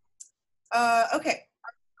 Okay.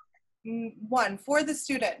 One, for the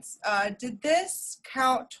students, did this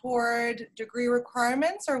count toward degree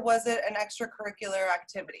requirements or was it an extracurricular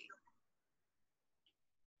activity?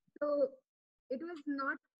 So it was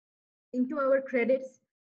not into our credits,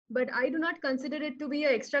 but I do not consider it to be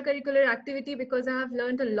an extracurricular activity because I have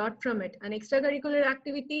learned a lot from it. An extracurricular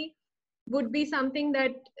activity would be something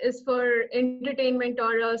that is for entertainment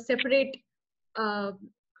or a separate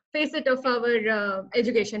facet of our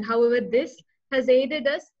education. However, this has aided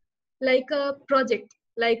us like a project,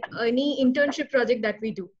 like any internship project that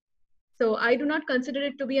we do. So I do not consider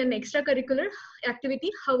it to be an extracurricular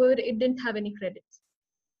activity. However, it didn't have any credits.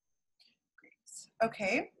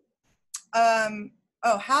 Okay.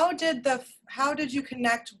 How did you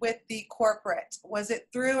connect with the corporate? Was it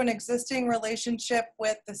through an existing relationship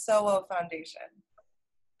with the SOWO Foundation?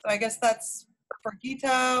 So I guess that's for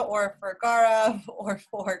Gita or for Gaurav or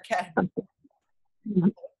for Ken.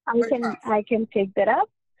 I can take that up.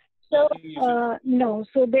 So no,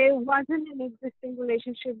 so there wasn't an existing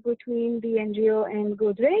relationship between the NGO and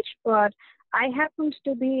Godrej, but I happened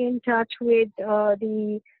to be in touch with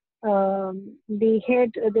the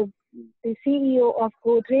CEO of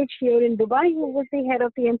Godrej here in Dubai, who was the head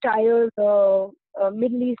of the entire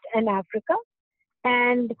Middle East and Africa.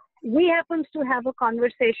 And we happened to have a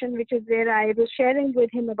conversation, which is where I was sharing with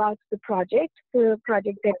him about the project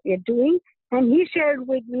that we are doing. And he shared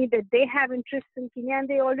with me that they have interest in Kenya and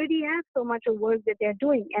they already have so much of work that they're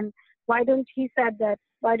doing. And why don't you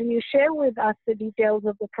share with us the details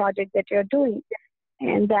of the project that you're doing?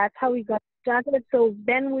 And that's how we got started. So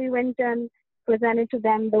then we went and presented to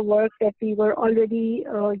them the work that we were already,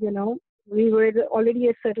 we were already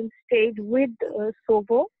a certain stage with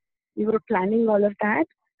SOWO. We were planning all of that.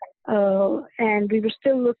 And we were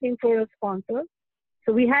still looking for a sponsor.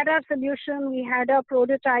 So we had our solution, we had our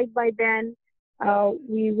prototype by then.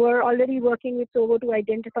 We were already working with SOWO to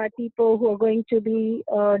identify people who are going to be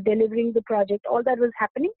delivering the project. All that was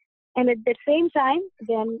happening. And at the same time,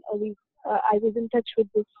 then I was in touch with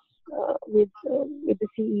this with the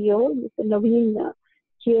CEO, Mr. Naveen,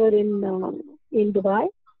 here in Dubai.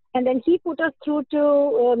 And then he put us through to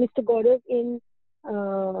Mr. Gaurav in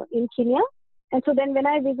Kenya. And so then when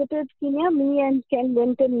I visited Kenya, me and Ken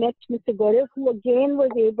went and met Mr. Gaurav, who again was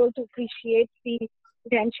able to appreciate the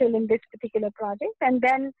potential in this particular project. And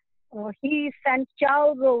then he sent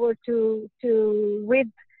Charles over with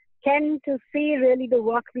Ken to see really the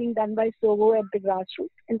work being done by SOWO at the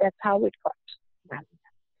grassroots. And that's how it got done.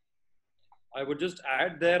 I would just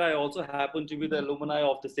add there, I also happen to be the alumni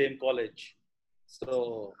of the same college.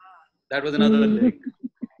 So that was another link.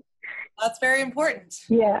 That's very important.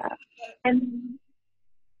 Yeah. And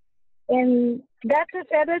that's a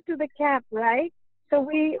feather to the cap, right? So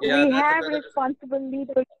we have responsible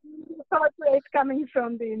leaders corporate coming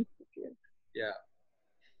from the institute. Yeah.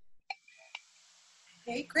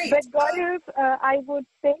 Okay, great. But Gaurav, I would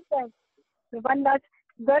say that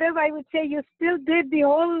Gaurav, I would say you still did the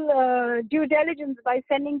whole due diligence by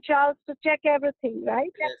sending Charles to check everything,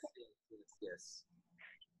 right? Yes.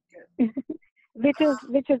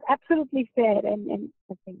 Which is absolutely fair, and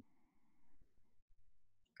I think.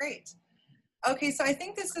 Great. Okay, so I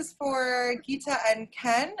think this is for Gita and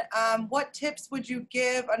Ken. What tips would you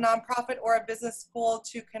give a nonprofit or a business school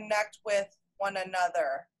to connect with one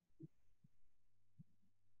another?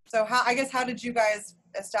 So how did you guys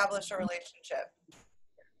establish a relationship?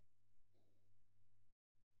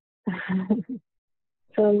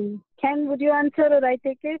 So Ken, would you answer or I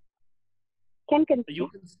take it? Ken can. You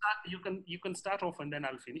can start off and then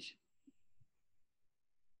I'll finish.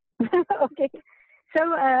 Okay.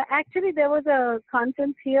 So actually there was a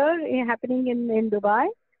conference here happening in Dubai,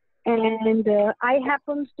 and I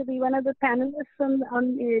happened to be one of the panelists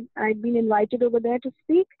on it. I'd been invited over there to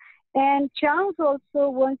speak, and Charles also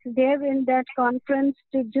was there in that conference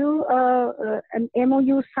to do an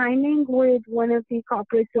MOU signing with one of the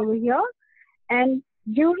corporates over here. And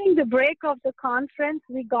during the break of the conference,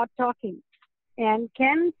 we got talking, and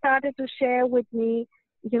Ken started to share with me,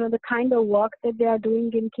 the kind of work that they are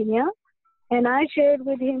doing in Kenya. And I shared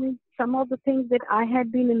with him some of the things that I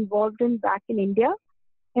had been involved in back in India,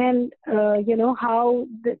 and how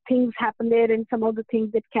the things happen there and some of the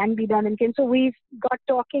things that can be done in Kenya. So we got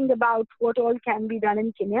talking about what all can be done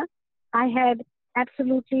in Kenya. I had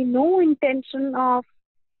absolutely no intention of,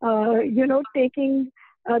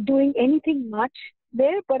 doing anything much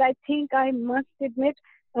there, but I think I must admit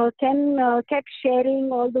Ken kept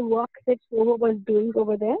sharing all the work that Soho was doing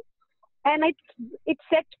over there. And it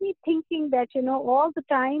set me thinking that, all the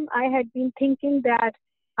time I had been thinking that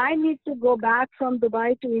I need to go back from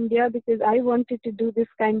Dubai to India because I wanted to do this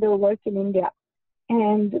kind of work in India.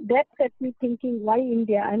 And that set me thinking, why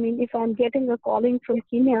India? I mean, if I'm getting a calling from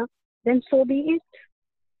Kenya, then so be it.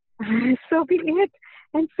 So be it.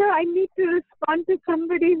 And so I need to respond to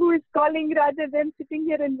somebody who is calling rather than sitting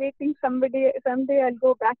here and waiting. Someday I'll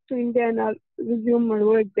go back to India and I'll resume my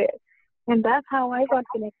work there. And that's how I got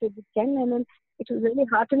connected with Ken. And then it was really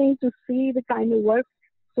heartening to see the kind of work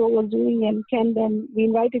So was doing. And Ken, then we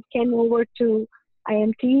invited Ken over to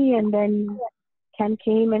IMT, and then Ken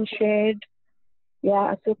came and shared.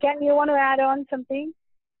 Yeah. So Ken, you want to add on something?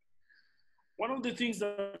 One of the things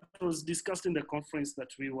that was discussed in the conference that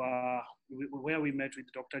where we met with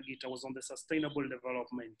Dr. Gita was on the sustainable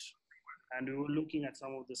development. And we were looking at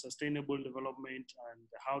some of the sustainable development and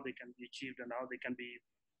how they can be achieved and how they can be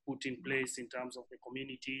put in place in terms of the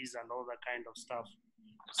communities and all that kind of stuff.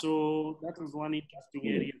 So that was one interesting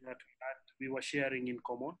area that we were sharing in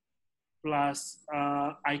common. Plus,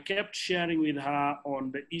 I kept sharing with her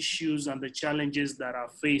on the issues and the challenges that are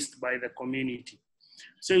faced by the community.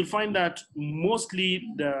 So you'll find that mostly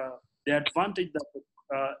the advantage that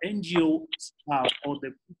the NGOs have, or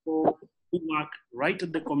the people who work right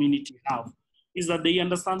at the community have, is that they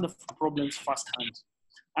understand the problems firsthand.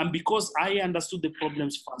 And because I understood the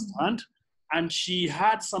problems firsthand, and she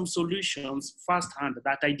had some solutions firsthand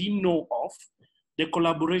that I didn't know of, the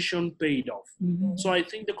collaboration paid off. Mm-hmm. So I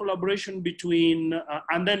think the collaboration between,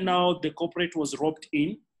 and then now the corporate was roped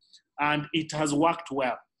in, and it has worked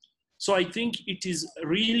well. So I think it is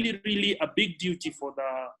really, really a big duty for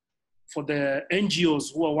the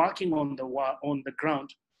NGOs who are working on the ground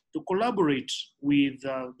to collaborate with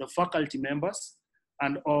the faculty members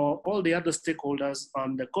and all the other stakeholders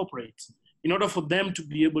on the corporate in order for them to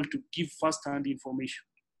be able to give first-hand information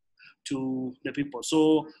to the people.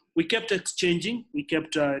 So we kept exchanging. We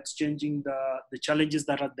kept exchanging the challenges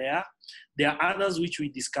that are there. There are others which we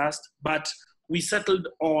discussed, but we settled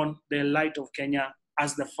on the Light of Kenya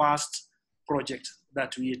as the first project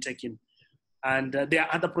that we are taking. And there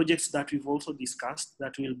are other projects that we've also discussed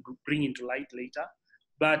that we'll bring into light later.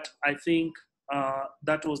 But I think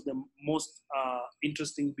that was the most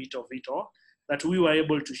interesting bit of it all, that we were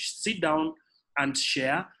able to sit down and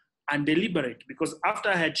share and deliberate. Because after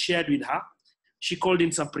I had shared with her, she called in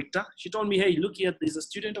Samprikta. She told me, hey, look here, there's a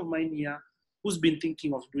student of mine here who's been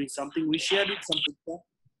thinking of doing something. We shared with Samprikta,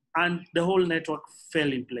 and the whole network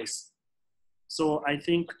fell in place. So I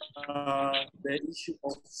think the issue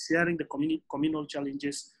of sharing the communal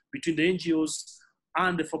challenges between the NGOs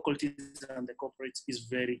and the faculties and the corporates is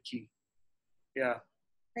very key. Yeah.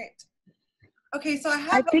 Great. Okay, so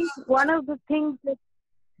I think one of the things that...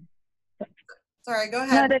 Sorry, go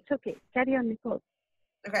ahead. No, that's okay. Carry on, Nicole.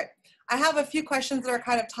 Okay. I have a few questions that are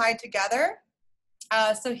kind of tied together.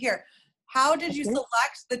 So here, how did you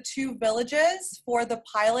select the 2 villages for the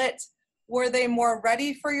pilot? Were they more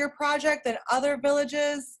ready for your project than other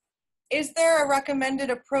villages? Is there a recommended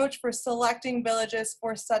approach for selecting villages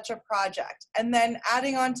for such a project? And then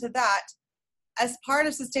adding on to that, as part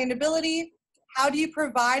of sustainability, how do you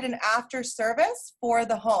provide an after service for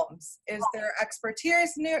the homes? Is there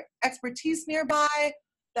expertise nearby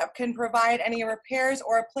that can provide any repairs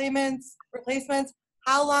or replacements?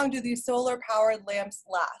 How long do these solar powered lamps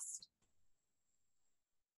last?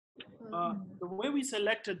 The way we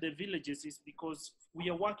selected the villages is because we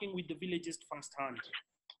are working with the villages firsthand.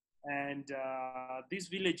 And these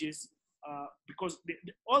villages, because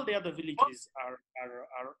all the other villages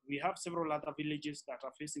we have several other villages that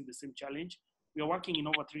are facing the same challenge. We are working in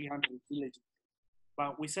over 300 villages.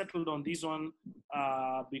 But we settled on this one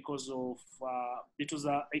because of it's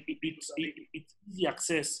easy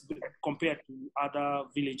access compared to other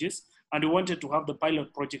villages, and we wanted to have the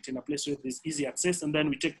pilot project in a place where there's easy access, and then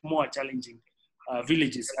we take more challenging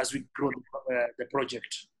villages as we grow the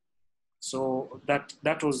project. So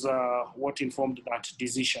that was what informed that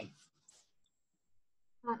decision.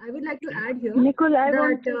 I would like to add here. Nicole, I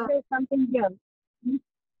want to say something here.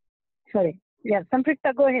 Sorry. Yeah,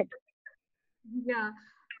 Samprikta, go ahead. Yeah.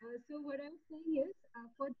 So what I'm saying is,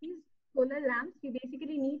 for these solar lamps, we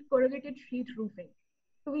basically need corrugated sheet roofing.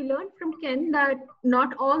 So we learned from Ken that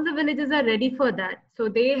not all the villages are ready for that. So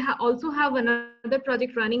they also have another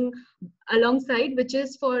project running alongside, which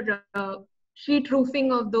is for sheet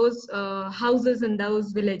roofing of those houses in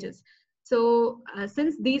those villages. So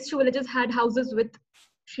since these 2 villages had houses with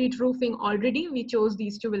sheet roofing already, we chose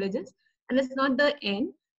these 2 villages. And it's not the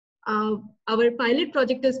end. Our pilot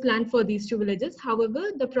project is planned for these 2 villages.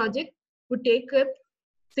 However, the project would take up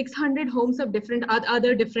 600 homes of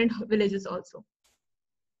other different villages also.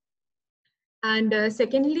 And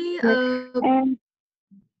secondly,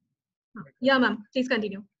 yeah, ma'am, please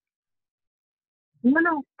continue.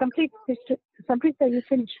 No, complete, so you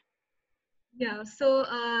finish. Yeah, so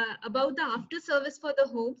about the after service for the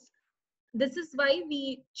homes, this is why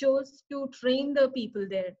we chose to train the people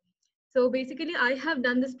there. So basically, I have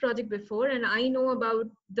done this project before and I know about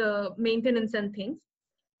the maintenance and things.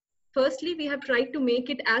 Firstly, we have tried to make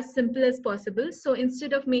it as simple as possible. So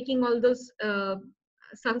instead of making all those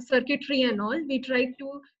some circuitry and all, we tried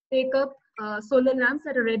to take up solar lamps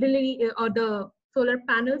that are readily, or the solar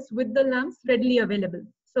panels with the lamps readily available,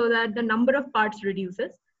 so that the number of parts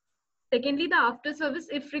reduces. Secondly, the after service,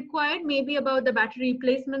 if required, maybe about the battery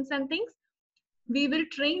replacements and things, we will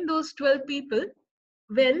train those 12 people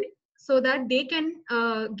well, so that they can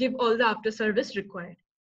give all the after service required.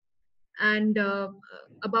 And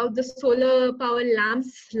about the solar power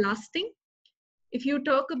lamps lasting, if you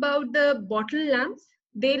talk about the bottle lamps,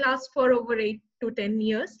 they last for over 8 to 10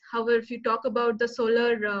 years. However, if you talk about the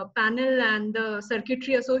solar panel and the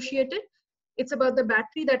circuitry associated, it's about the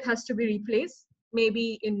battery that has to be replaced,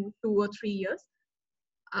 maybe in 2 or 3 years.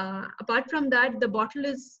 Apart from that, the bottle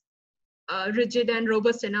is rigid and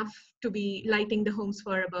robust enough to be lighting the homes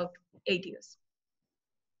for about 8 years.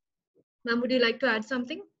 Ma'am, would you like to add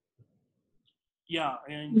something? Yeah,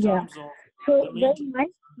 in terms of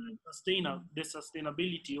the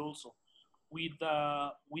sustainability also, with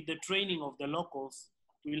the training of the locals,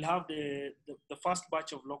 we'll have the first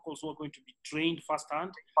batch of locals who are going to be trained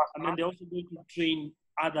firsthand, and then they're also going to train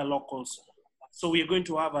other locals. So we are going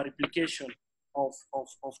to have a replication of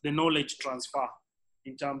the knowledge transfer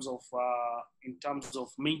in terms of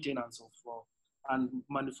maintenance of and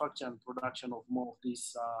manufacture and production of more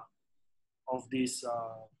of these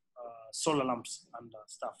solar lamps and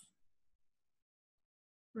stuff.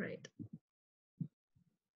 Right.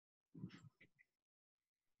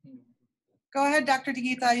 Go ahead, Dr.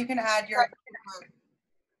 Gita, you can add your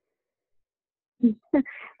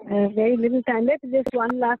very little time left. Just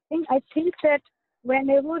one last thing. I think that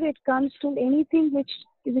whenever it comes to anything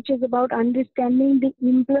which is about understanding the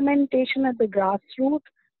implementation at the grassroots,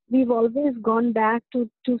 we've always gone back to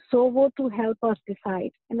SOVO to help us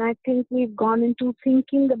decide. And I think we've gone into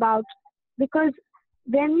thinking about, because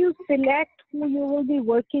when you select who you will be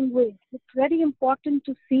working with, it's very important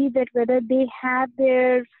to see that whether they have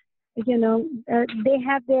their,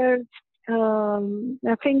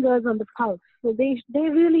 fingers on the pulse. So they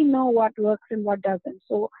really know what works and what doesn't.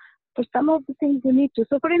 So for some of the things you need to.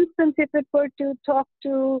 So for instance, if it were to talk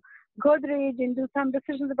to Godrej and do some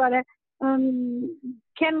decisions about it,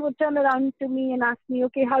 Ken would turn around to me and ask me,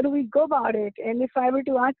 okay, how do we go about it? And if I were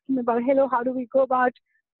to ask him about, hello, how do we go about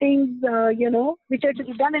things, which are to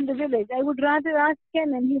be done in the village, I would rather ask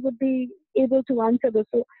Ken and he would be able to answer this.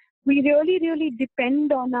 So we really, really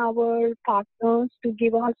depend on our partners to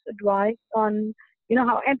give us advice on,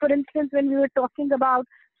 how, and for instance, when we were talking about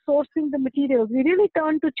sourcing the materials, we really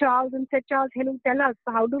turned to Charles and said, Charles, hello, tell us,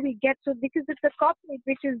 how do we get, so because it's a corporate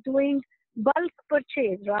which is doing bulk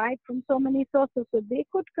purchase, right, from so many sources. So they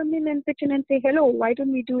could come in and pitch in and say, hello, why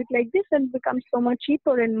don't we do it like this, and become so much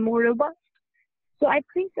cheaper and more robust. So I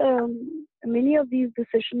think many of these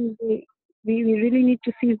decisions, we really need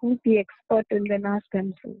to see who's the expert and then ask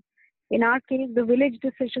them. So in our case, the village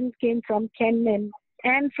decisions came from Ken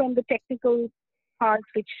and from the technical parts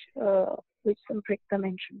which Samprikta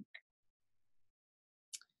mentioned.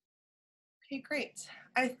 Okay, great.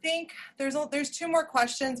 I think there's 2 more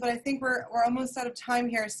questions, but I think we're almost out of time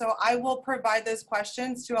here. So I will provide those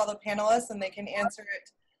questions to all the panelists and they can answer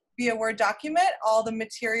it via Word document. All the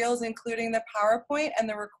materials, including the PowerPoint and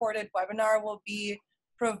the recorded webinar, will be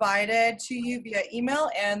provided to you via email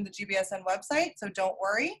and the GBSN website. So don't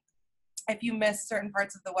worry if you miss certain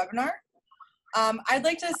parts of the webinar. I'd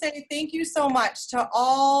like to say thank you so much to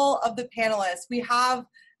all of the panelists. We have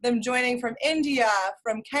them joining from India,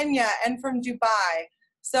 from Kenya, and from Dubai.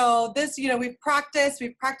 So this, we've practiced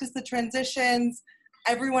the transitions.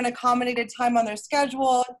 Everyone accommodated time on their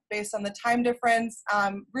schedule based on the time difference.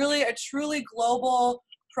 Really a truly global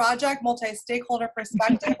project, multi-stakeholder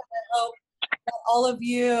perspective. And I hope that all of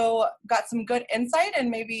you got some good insight and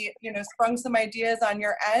maybe, sprung some ideas on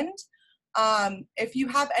your end. If you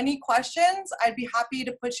have any questions, I'd be happy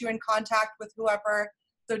to put you in contact with whoever,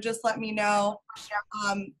 so just let me know.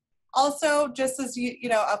 Also, just as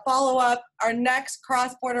a follow-up, our next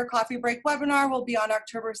cross-border coffee break webinar will be on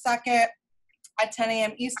October 2nd at 10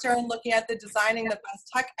 a.m. Eastern, looking at the Designing the Best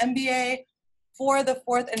Tech MBA for the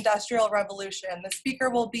 4th Industrial Revolution. The speaker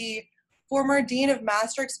will be former Dean of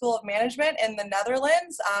Maastricht School of Management in the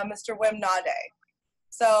Netherlands, Mr. Wim Nade.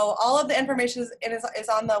 So all of the information is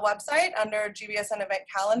on the website under GBSN event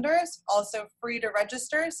calendars, also free to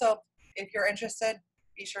register. So if you're interested,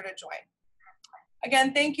 be sure to join.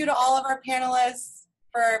 Again, thank you to all of our panelists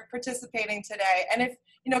for participating today. And if,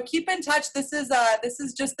 keep in touch. This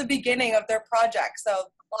is just the beginning of their project. So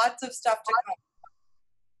lots of stuff to come.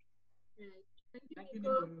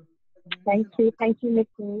 Thank you. Thank you,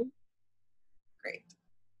 Nicole. Great.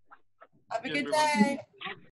 Have a good day.